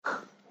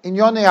in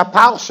Yonei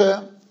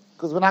Parsha,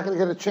 because we're not going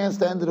to get a chance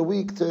to end of the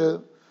week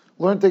to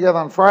learn together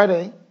on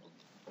Friday.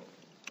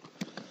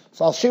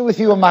 So I'll share with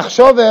you a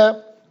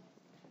machshove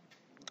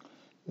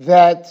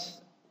that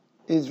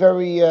is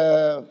very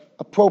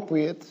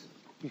appropriate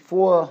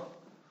before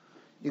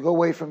you go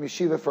away from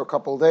yeshiva for a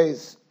couple of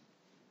days.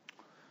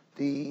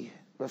 The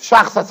Rav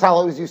Shach Zatzal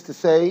always used to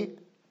say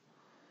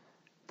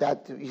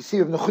that, you see,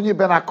 Rav Nechuniah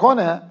ben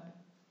Akoneh,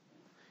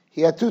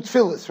 he had two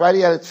tefillahs, right?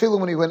 He had a tefillah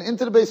when he went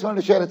into the Beis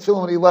Medrash, he had a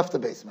tefillah when he left the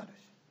Beis Medrash.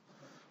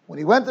 When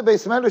he went to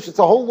Beis Medrash, it's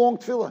a whole long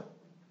tefillah,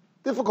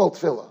 difficult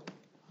tefillah.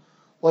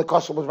 Like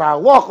Koshel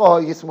B'Dvar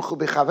Halacha, Yismuchu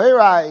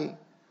B'Chaverai,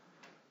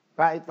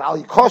 right?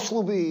 V'al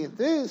Yikoshlu Bi,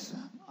 this.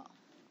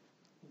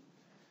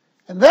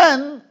 And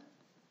then,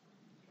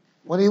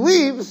 when he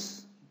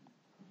leaves,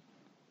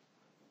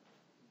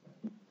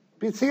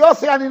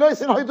 B'tziyosi Ani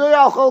Noisin Hoidoya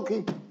Al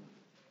Cholki.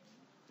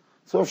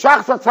 So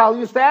Shach Zatzal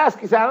used to ask,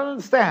 he said, I don't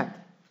understand.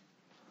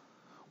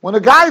 When a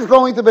guy's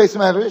going to Beis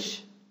Medrash,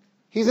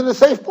 he's in a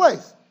safe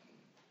place.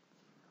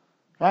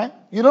 Right?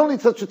 You don't need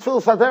such a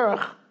tefillah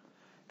saderach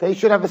that you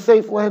should have a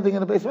safe landing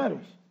in the Beis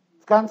Medrash.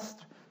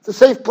 It's a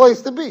safe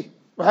place to be,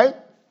 right?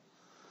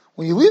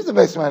 When you leave the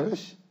Beis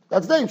Medrash,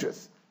 that's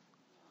dangerous.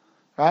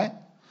 Right?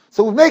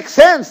 So it would make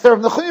sense that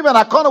Rav Nechuniah ben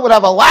Akoneh would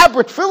have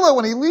elaborate tefillah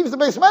when he leaves the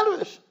Beis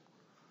Medrash.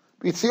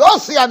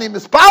 B'tziosi ani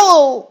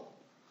mispalel,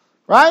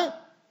 right?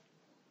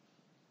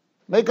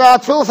 Make a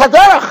tefillah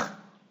saderach.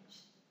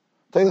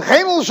 You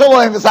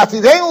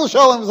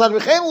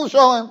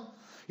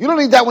don't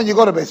need that when you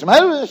go to Beis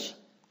Medrash.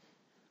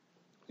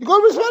 You go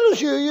to Beis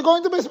Medrash, you're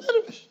going to Beis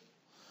Medrash.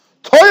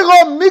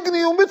 Torah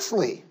migni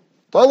umitzli.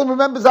 Torah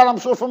remembers that, I'm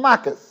sure, from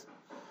Makkas.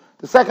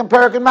 The second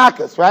parak in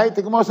Makkas, right?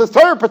 The Gemara says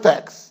Torah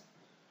protects.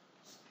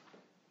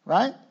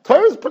 Right?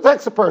 Torah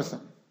protects a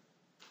person.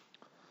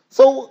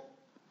 So,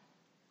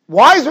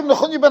 why is Rav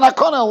Nechuniah ben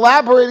Akoneh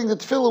elaborating the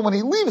tefillah when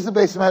he leaves the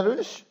Beis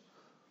Medrash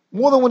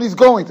more than when he's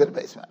going to the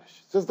Beis Medrash?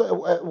 Just,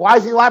 why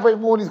is he elaborating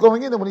more when he's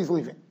going in than when he's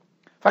leaving?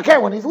 If I care,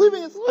 when he's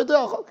leaving, it's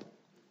okay.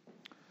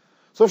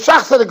 So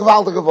Shach said a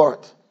gewaltige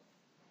word.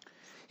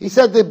 He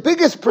said the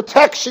biggest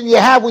protection you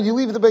have when you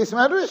leave the Beis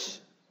Medrash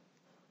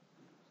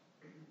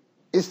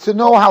is to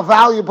know how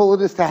valuable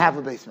it is to have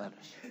a Beis Medrash.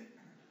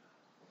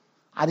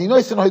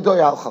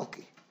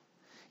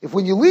 If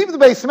when you leave the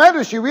Beis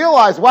Medrash, you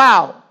realize,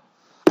 wow,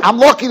 I'm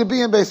lucky to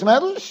be in Beis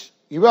Medrash,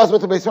 you realize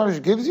what the Beis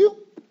Medrash gives you,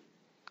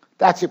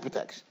 that's your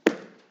protection.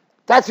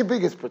 That's your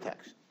biggest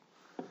protection.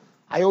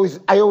 I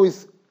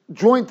always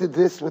jointed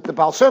this with the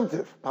Baal Shem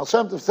Tov. Baal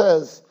Shem Tov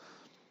says,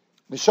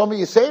 Neshama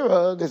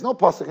Yisera, there's no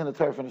pasuk in the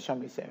Torah for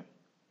Neshama Yisera.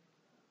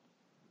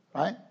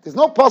 Right? There's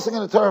no pasuk in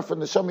the Torah for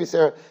Neshama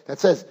Yisera that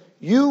says,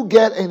 you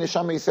get a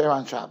Neshama Yisera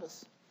on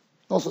Shabbos.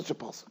 No such a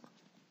pasuk.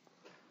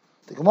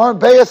 The Gemara in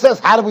Be'ah says,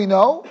 how do we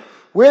know?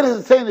 Where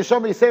does it say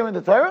Neshama Yisera in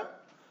the Torah?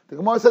 The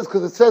Gemara says,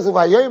 because it says,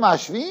 Vayayim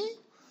Ashvi,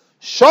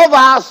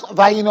 Shovas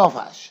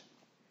Vayinofash.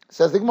 It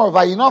says the Gemara,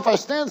 Vayinofash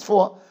stands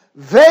for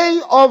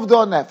Vei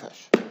Ovdo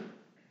Nefesh.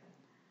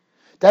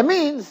 That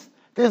means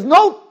there's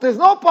no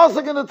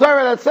pasuk in the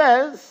Torah that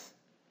says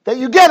that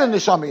you get a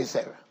Neshama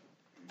Yisera.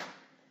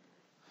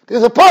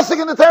 There's a pasuk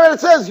in the Torah that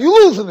says you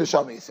lose a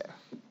Neshama Yisera.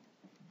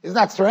 Isn't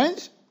that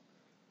strange?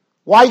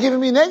 Why are you giving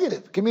me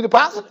negative? Give me the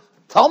positive.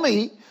 Tell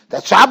me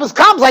that Shabbos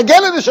comes, I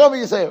get a Neshama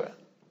Yisera.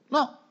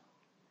 No.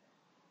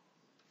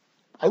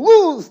 I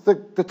lose. The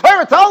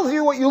Torah tells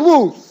you what you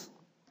lose.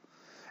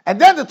 And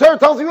then the Torah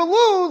tells you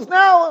lose.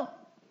 Now,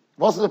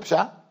 what's the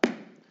pshat?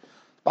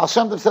 Baal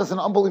Shem Tov says an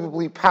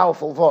unbelievably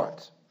powerful word.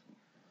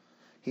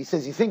 He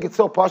says, you think it's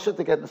so pashut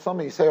to get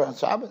Neshama Yisera on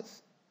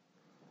Shabbos?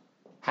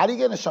 How do you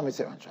get Neshama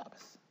Yisera on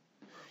Shabbos?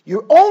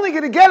 You're only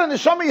going to get a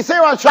Neshama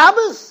Yisera on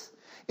Shabbos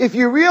if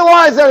you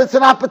realize that it's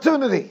an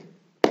opportunity.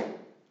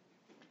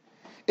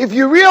 If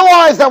you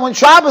realize that when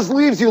Shabbos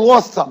leaves, you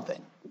lost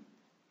something.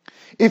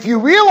 If you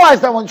realize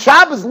that when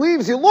Shabbos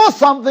leaves, you lost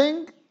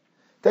something,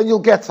 then you'll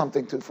get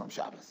something too from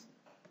Shabbos.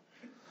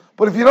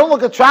 But if you don't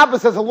look at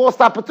Shabbos as a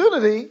lost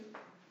opportunity,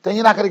 then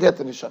you're not going to get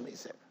the Neshama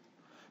Yisera.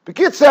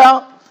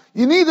 B'kitzur,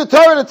 you need the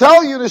Torah to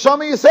tell you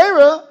Neshama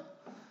Yisera,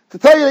 to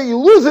tell you that you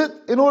lose it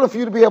in order for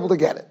you to be able to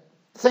get it.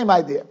 Same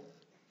idea.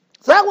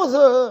 So that was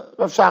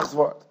Rav Shach's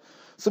word.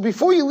 So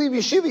before you leave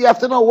yeshiva, you have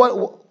to know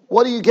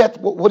what do you get,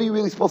 what are you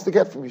really supposed to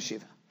get from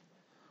yeshiva?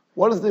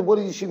 What is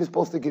yeshiva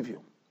supposed to give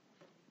you?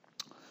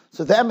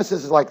 So the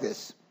emphasis is like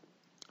this.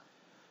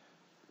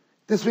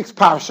 This week's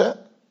Parsha,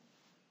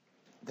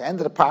 the end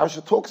of the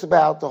Parsha, talks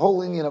about the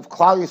whole union of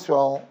Klal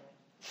Yisrael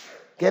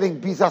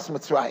getting Bizas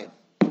Mitzrayim.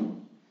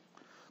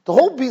 The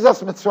whole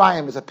Bizas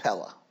Mitzrayim is a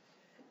Pella.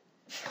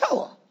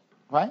 Pella,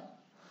 right?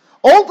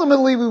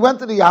 Ultimately, we went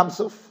to the Yam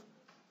Suf.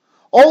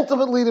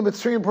 Ultimately, the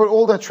Mitzrayim brought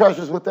all their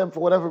treasures with them for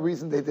whatever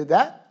reason they did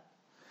that.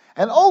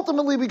 And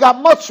ultimately, we got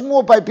much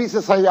more by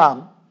Bizas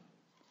Hayam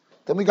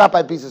than we got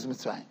by Bizas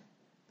Mitzrayim.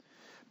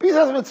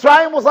 Bizas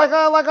Mitzrayim was like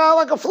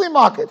a flea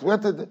market.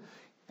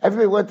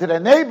 Everybody went to their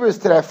neighbors,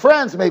 to their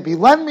friends, maybe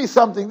lend me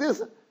something,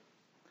 this.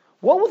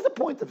 What was the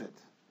point of it?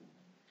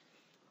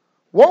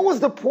 What was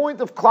the point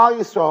of Klal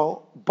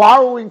Yisrael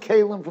borrowing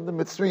Kalim from the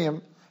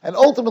Mitzrayim and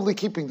ultimately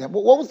keeping them.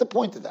 What was the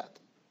point of that?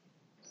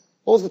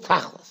 What was the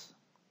tachlis?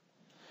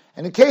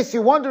 And in case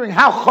you're wondering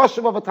how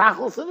choshev of a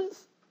tachlis it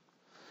is,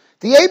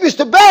 the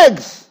Eibishter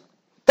begs,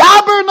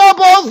 Daber no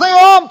b'oz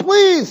ne'om,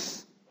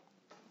 please.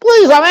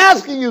 Please, I'm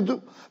asking you,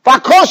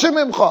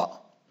 v'akoshem imcha.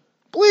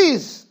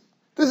 Please,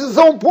 this is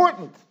so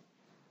important.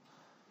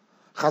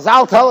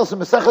 Chazal tell us in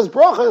Maseches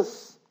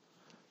Brachos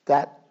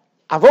that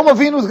Avram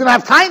Avinu is going to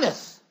have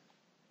kindness.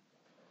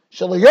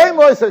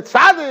 Shalayoyim said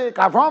tzaddik.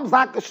 Avram's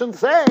not shouldn't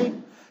say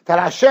that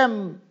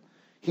Hashem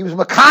he was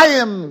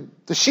Makayim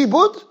the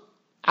shibud.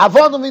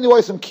 Avram Avinu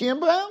was some kiyim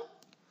b'hem.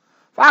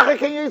 V'achar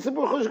ken yisem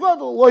b'chush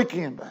gadol loy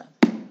kiyim b'hem.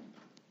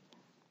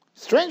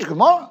 Strange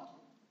Gemara.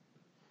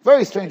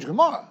 Very strange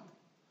Gemara.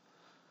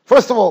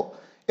 First of all,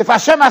 if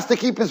Hashem has to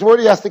keep His word,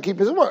 He has to keep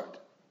His word.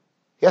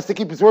 He has to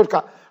keep His word.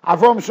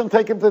 Avram shouldn't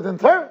take him to the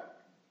Torah.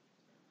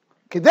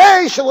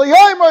 Kidei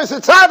shalayoyim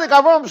said tzaddik.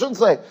 Avram shouldn't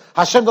say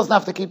Hashem doesn't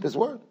have to keep His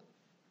word.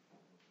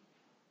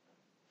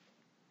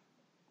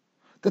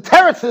 The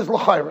teretz is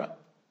l'chayra,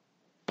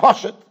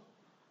 Pashut.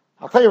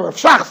 I'll tell you what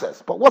Shach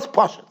says, but what's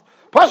Pashut?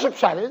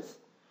 Pashut is,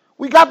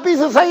 we got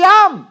Bizas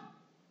Hayam.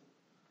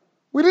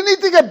 We didn't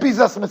need to get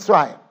Bizas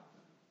Mitzrayim.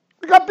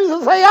 We got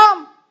Bizas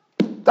Hayam.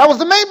 That was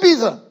the main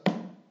Biza.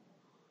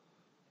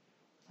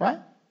 Right?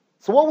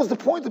 So what was the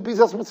point of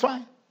Bizas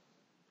Mitzrayim?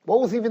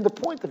 What was even the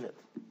point of it?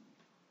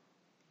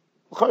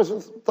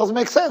 It doesn't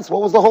make sense.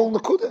 What was the whole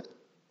Nakuda?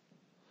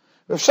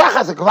 Rav Shach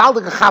has a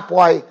gewaldige chap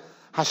why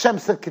Hashem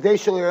said, Kidei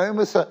shel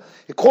Yeroim,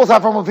 he calls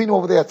Avram Avinu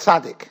over there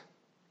tzaddik.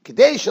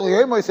 Kidei shel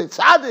Yeroim, he said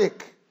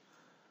tzaddik.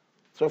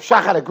 So Rav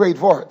Shach had a great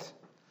word.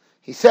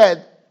 He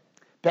said,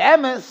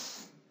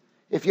 Be'emes,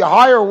 if you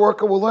hire a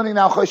worker, we're learning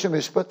now Choshen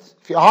Mishpat,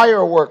 if you hire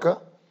a worker,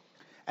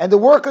 and the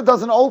worker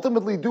doesn't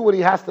ultimately do what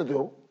he has to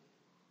do,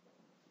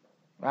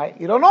 right?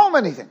 You don't owe him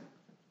anything.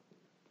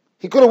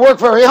 He could have worked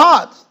very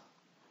hard,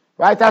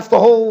 right? That's the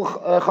whole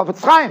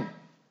Chavetz Chaim.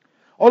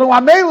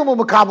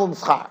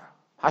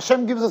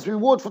 Hashem gives us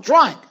reward for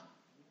trying,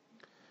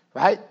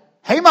 right?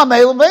 That's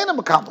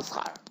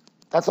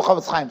what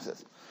Chavetz Chaim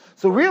says.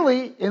 So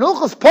really, in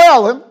Ilchos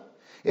Poyalim,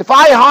 if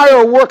I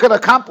hire a worker to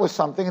accomplish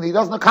something and he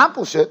doesn't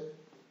accomplish it,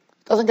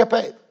 he doesn't get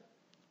paid.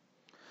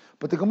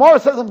 But the Gemara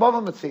says in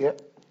Bava Metzia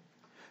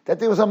that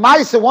there was a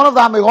Ma'aser, one of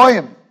the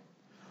Amiroyim,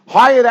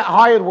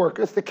 hired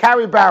workers to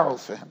carry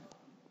barrels for him.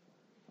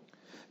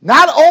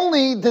 Not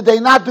only did they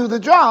not do the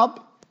job,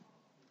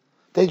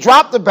 they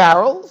dropped the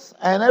barrels,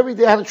 and every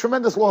day had a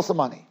tremendous loss of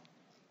money.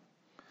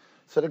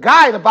 So the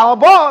guy, the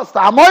Balabas, the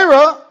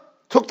Amoira,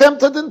 took them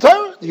to the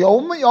Torah. You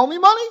owe me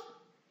money?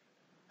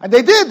 And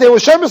they did. They were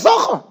Shem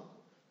B'Socher.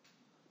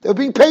 They were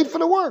being paid for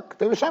the work.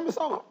 They were Shem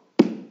B'Socher.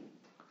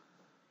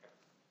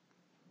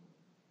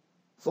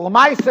 So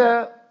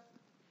Lamaisa,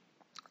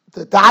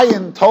 the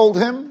Dayan told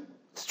him,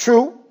 it's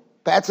true,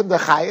 B'etzem the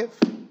Chayev,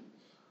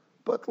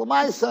 but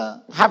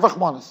Lamaisa, have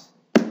Rachmanis.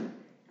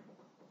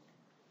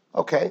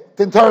 Okay,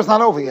 the Torah's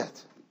not over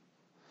yet.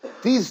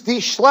 These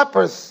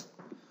schleppers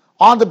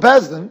on the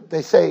Bezdin,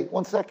 they say,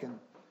 1 second,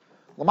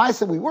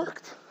 Lamaisa, we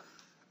worked.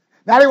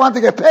 Now they want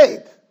to get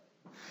paid.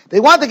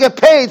 They want to get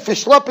paid for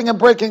schlepping and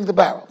breaking the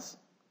barrels.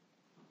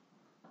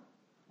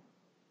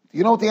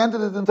 You know what the end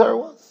of the Torah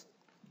was?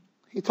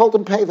 He told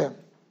them, pay them.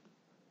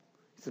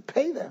 He said,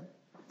 pay them.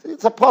 He said,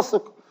 it's a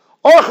pasuk.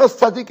 Orchas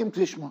tzadikim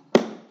tishma.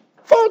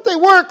 First, they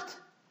worked.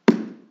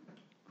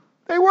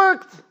 They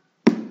worked.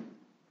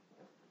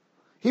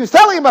 He was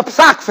telling him a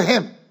psak for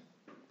him.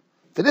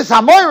 For this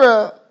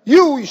Hamoira,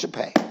 you should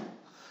pay.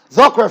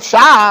 Zok Rav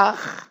Shach,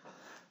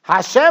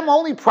 Hashem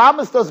only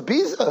promised us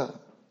Biza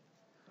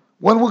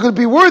when we're going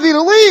to be worthy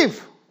to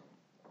leave.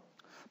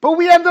 But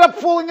we ended up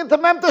falling into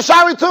Memta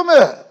Shari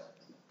Tumah.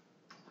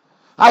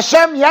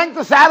 Hashem yanked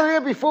us out of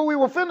here before we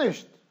were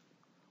finished.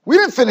 We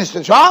didn't finish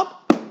the job.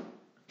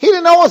 He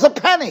didn't owe us a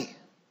penny.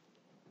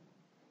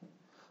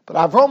 But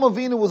Avram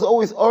Avinu was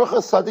always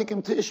Orchas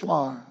Sadikim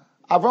Tishmar.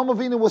 Avram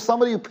Avinu was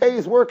somebody who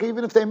pays work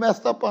even if they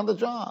messed up on the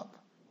job.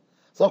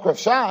 Zok Rav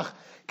Shach,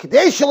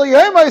 Kidei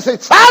Shalayoyim, he said,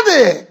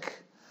 Tzaddik.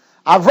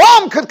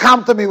 Avram could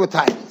come to me with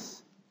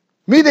tightness.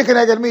 Mida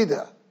keneged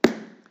mida.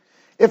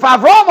 If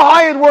Avram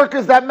hired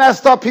workers that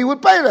messed up, he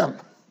would pay them.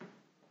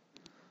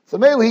 So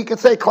maybe he could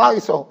say, Klal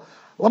Yisrael,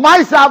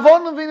 L'maisa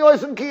Avram Avinu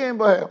Yisem Kiyim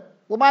B'hem.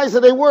 L'maisa,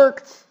 they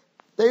worked.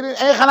 They didn't,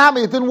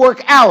 it didn't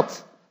work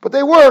out, but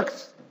they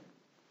worked.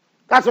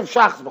 That's what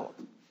Shach's vote.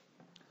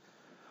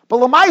 But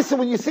L'maisa,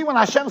 when you see when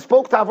Hashem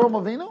spoke to Avram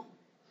Avinu,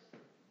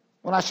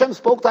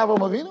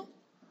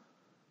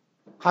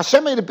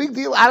 Hashem made a big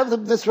deal out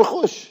of this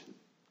rechush.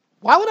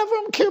 Why would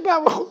Avram care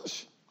about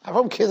rechush?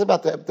 Avram cares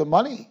about the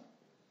money.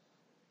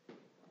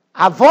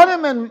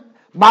 Avonim and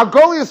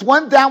Margolius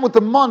went down with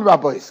the mon,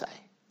 Rabbi say.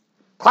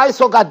 Klal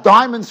Yisrael got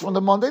diamonds from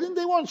the mon. They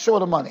weren't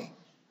short of money.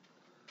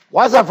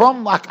 Why is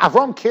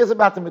Avram cares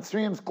about the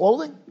Mitzrayim's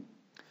clothing?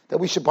 That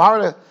we should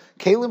borrow the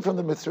kalim from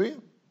the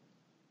Mitzrayim?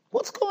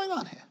 What's going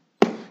on here?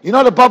 You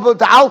know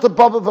the Alta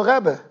Baba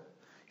Rebbe.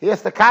 He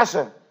asked the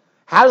Kasha,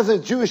 how does a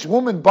Jewish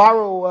woman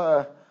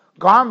borrow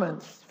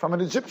garments from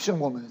an Egyptian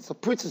woman? It's a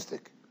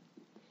pritzistic.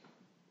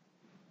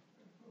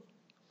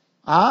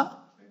 Huh?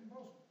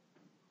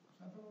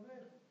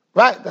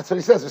 Right, that's what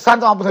he says.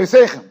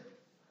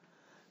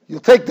 You'll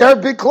take their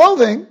big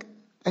clothing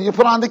and you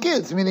put on the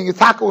kids, meaning your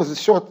taka was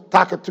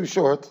too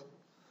short.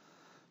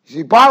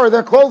 You borrow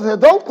their clothing, their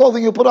adult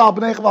clothing, you put on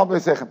b'nei chaval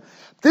b'neisechem.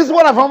 This is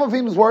what Avraham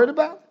Avinu is worried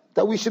about,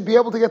 that we should be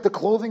able to get the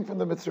clothing from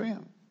the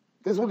Mitzrayim.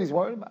 This is what he's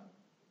worried about.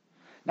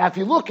 Now, if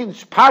you look in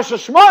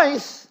Parshas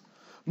Shmos,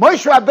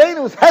 Moshe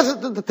Rabbeinu was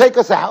hesitant to take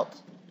us out,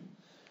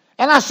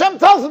 and Hashem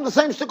tells him the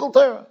same shtickle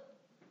Torah.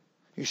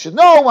 You should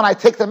know when I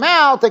take them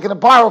out, they're going to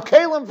borrow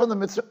kalim from the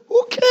Mitzrayim.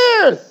 Who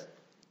cares?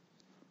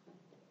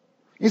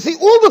 You see,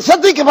 all the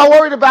tzaddikim are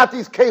worried about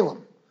these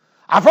kalim.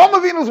 Avraham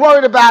Avinu is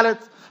worried about it.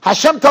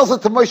 Hashem tells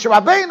it to Moshe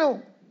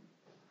Rabbeinu.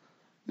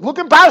 Look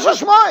in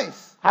Parshas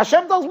Shmos.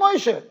 Hashem tells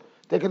Moshe,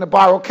 they're going to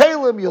borrow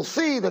kalim, you'll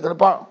see, they're going to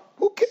borrow.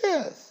 Who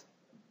cares?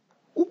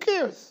 Who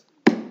cares?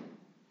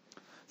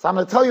 So I'm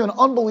going to tell you an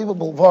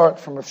unbelievable word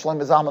from Rav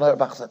Shlomo Zalman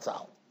Auerbach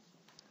Zatzal.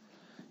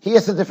 He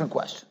asks a different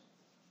question.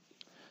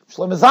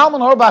 Shlomo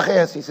Zalman Auerbach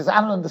asks, he says, I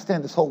don't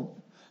understand this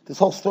whole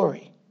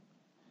story.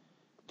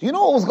 Do you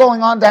know what was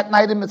going on that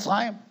night in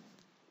Mitzrayim?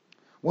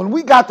 When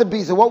we got to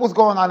Biza, what was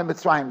going on in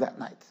Mitzrayim that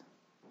night?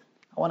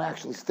 I want to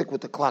actually stick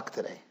with the clock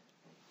today.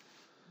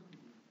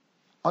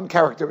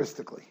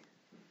 Uncharacteristically.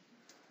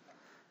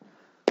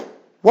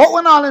 What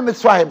went on in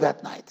Mitzrayim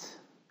that night?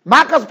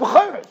 Makas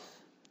B'choros.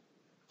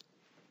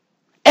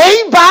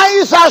 Ein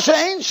bayis asher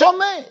ein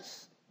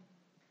shomes.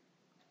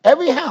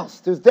 Every house,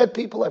 there's dead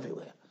people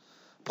everywhere.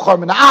 B'chor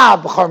min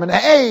ha'av, b'chor min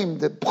ha'eim,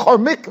 the b'chor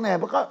mikneh,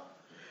 b'chor...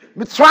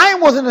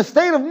 Mitzrayim was in a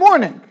state of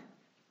mourning.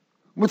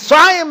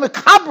 Mitzrayim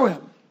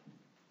mekabrim.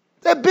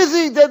 They're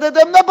busy, they're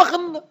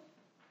nebuchadnezzar.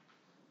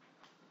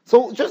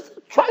 So just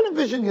try to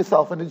envision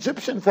yourself, an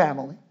Egyptian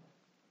family.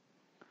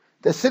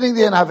 They're sitting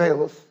there in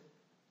Havelos.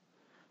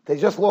 They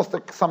just lost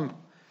some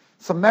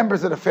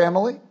members of the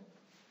family.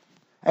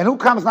 And who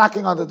comes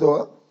knocking on the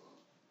door?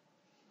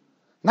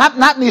 Not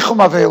Nichum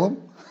Avelim.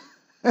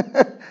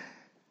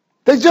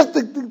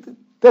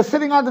 They're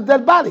sitting on the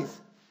dead bodies.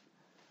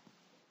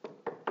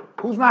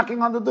 Who's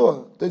knocking on the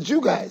door? The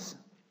Jew guys.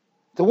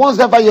 The ones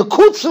that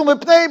vayakutsu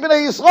mipnei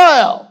b'nei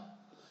Yisrael.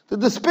 The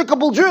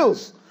despicable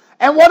Jews.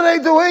 And what are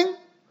they doing?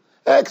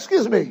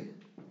 Excuse me.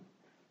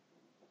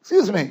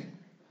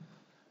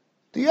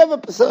 Do you have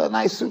a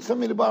nice suit for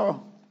me to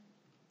borrow?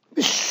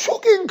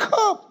 B'shukin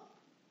cup.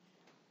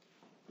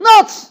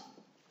 Nuts.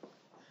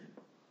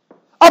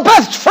 A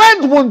best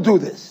friend wouldn't do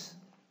this.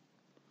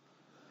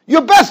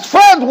 Your best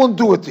friend wouldn't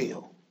do it to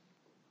you.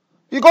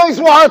 You're going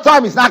through a hard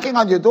time. He's knocking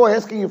on your door,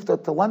 asking you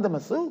to lend him a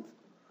suit.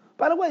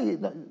 By the way,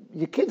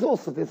 your kids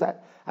also did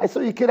that. I saw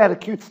your kid had a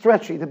cute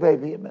stretchy, the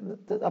baby,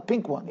 a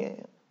pink one.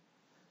 Yeah.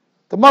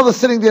 The mother's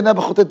sitting there,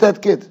 never a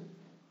dead kid.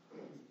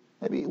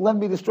 Maybe lend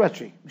me the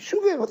stretchy.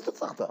 Shugeh, what's the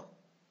tzachta?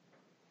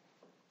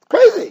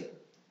 Crazy.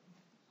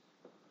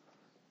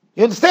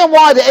 You understand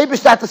why the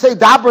Eibush had to say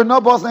Dabra no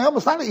boss Nahum?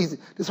 It's not easy.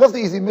 This wasn't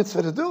an easy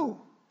mitzvah to do.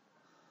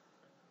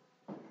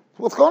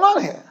 What's going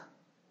on here?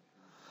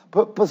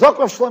 But Zok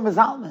Rav Shlomo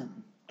Zalman.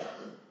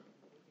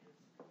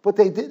 But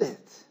they did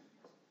it.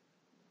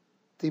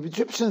 The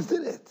Egyptians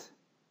did it.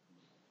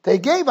 They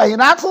gave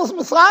Ayinatzos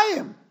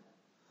Mitzrayim.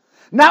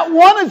 Not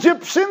one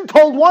Egyptian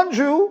told one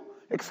Jew,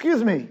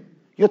 excuse me,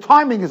 your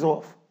timing is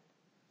off.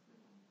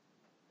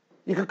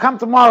 You could come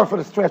tomorrow for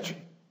the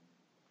stretching.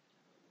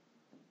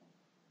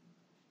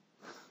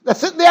 They're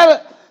sitting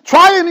there,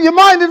 try in your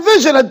mind,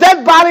 envision a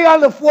dead body on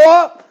the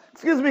floor.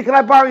 Excuse me, can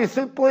I borrow your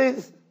suit,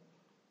 please?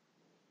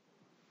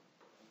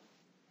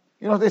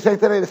 You know what they say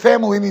today? The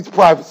family needs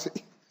privacy.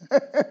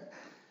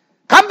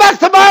 Come back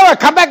tomorrow.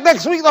 Come back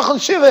next week.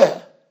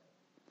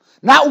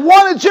 Not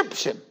one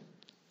Egyptian.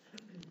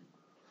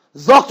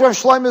 Zokt Rav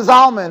Shlomo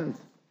Zalman.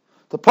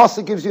 The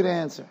pasuk gives you the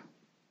answer.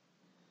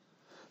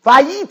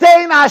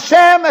 Vayitein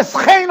Hashem es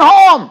chein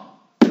hom.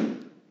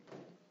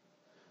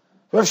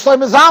 Rav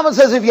Shlomo Zalman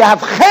says if you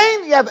have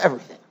chein, you have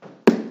everything.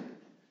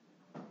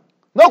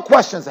 No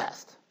questions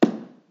asked.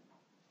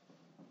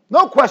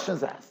 No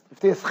questions asked. If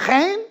there's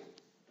chein,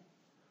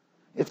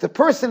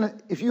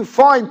 if you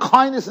find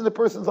kindness in the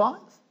person's eyes,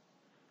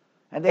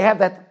 and they have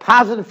that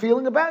positive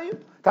feeling about you,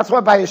 that's why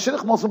by a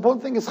shidduch, most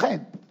important thing is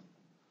chein.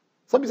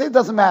 Somebody say it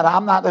doesn't matter.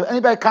 I'm not. If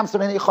anybody comes to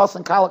me, any chos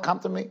and kala come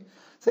to me,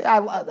 say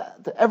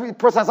every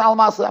person has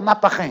alamas. I'm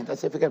not b'chein. I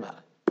say forget about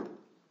it.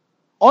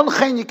 On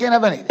chein you can't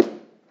have anything.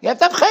 You have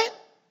to have chein.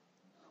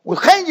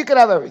 With chein you can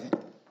have everything.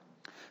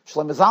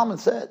 Shlomo Zalman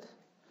said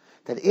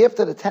that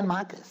after the 10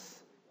 makas,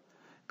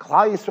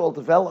 Klal Yisrael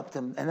developed,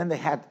 and then they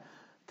had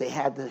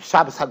the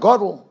Shabbos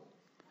Hagadol.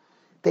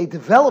 They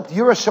developed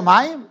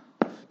Yerushalayim.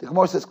 The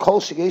Gemara says,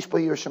 "Kol sheyesh ba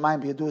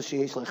Yerushalayim b'yadu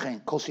sheyesh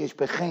lechein. Kol sheyesh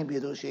bechein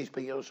b'yadu sheyesh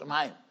ba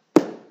Yerushalayim."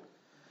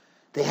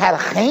 They had a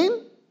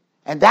chein,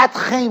 and that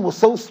chein was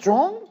so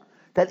strong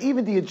that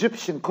even the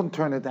Egyptian couldn't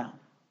turn it down.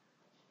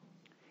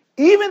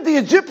 Even the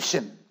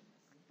Egyptian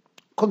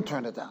couldn't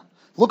turn it down.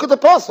 Look at the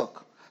pasuk.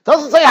 It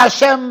doesn't say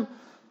Hashem,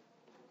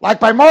 like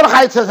by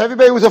Mordechai, it says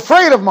everybody was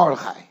afraid of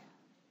Mordechai.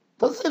 It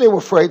doesn't say they were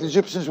afraid. The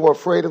Egyptians were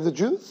afraid of the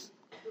Jews.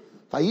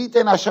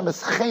 Vayitein Hashem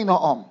es chein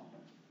ha'om.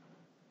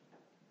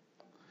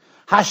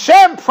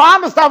 Hashem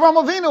promised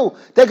Avraham Avinu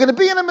they're going to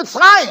be in a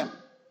Mitzrayim.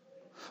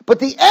 But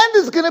the end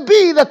is going to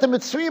be that the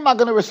Mitzrayim are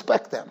going to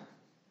respect them.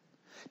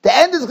 The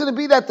end is going to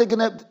be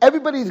that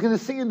everybody's going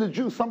to see in the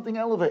Jew something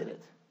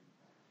elevated.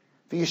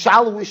 That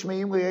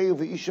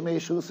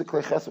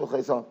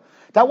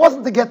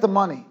wasn't to get the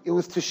money. It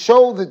was to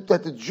show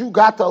that the Jew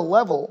got to a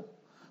level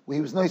where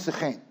he was Noisei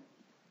Chein.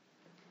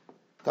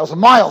 That was a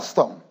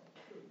milestone.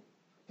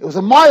 It was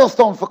a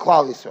milestone for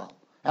Klal Yisrael.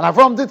 And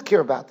Avram did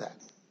care about that.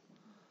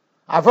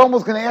 Avram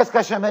was going to ask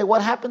Hashem, hey,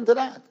 what happened to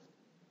that?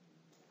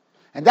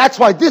 And that's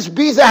why this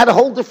Biza had a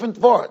whole different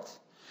word.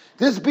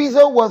 This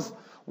Biza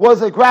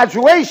was a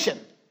graduation.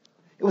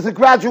 It was a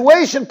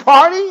graduation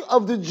party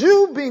of the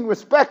Jew being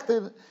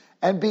respected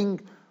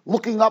and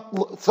looking up,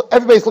 so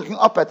everybody's looking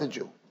up at the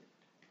Jew.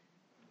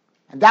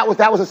 And that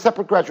was a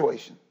separate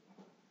graduation.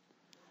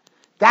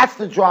 That's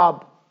the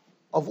job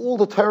of all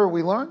the Torah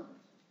we learn,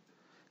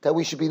 that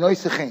we should be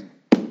Noisei Chein.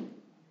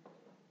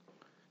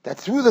 That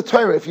through the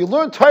Torah, if you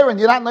learn Torah and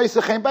you're not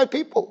Noisei Chein by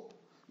people,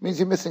 it means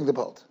you're missing the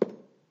boat.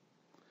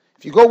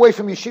 If you go away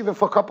from yeshiva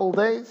for a couple of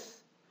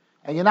days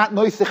and you're not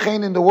Noisei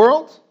Chein in the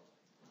world,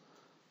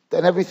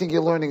 then everything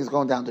you're learning is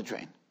going down the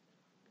drain.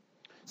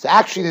 So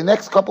actually the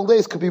next couple of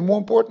days could be more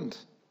important.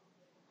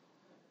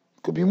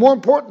 Could be more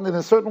important in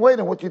a certain way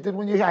than what you did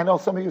when you... I know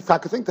some of you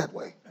start to think that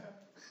way.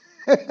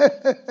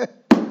 But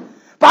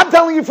I'm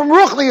telling you from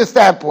Ruchni's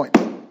standpoint.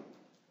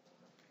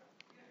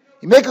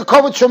 You make a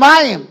kavod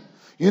shamayim,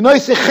 you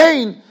Noisei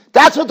Chein,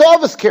 that's what the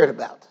others cared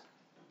about.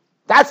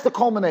 That's the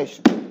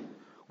culmination.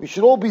 We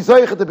should all be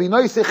zoicha to be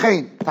Noisei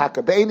Chein.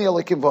 Taka, be'eni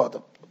elikim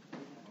v'adam.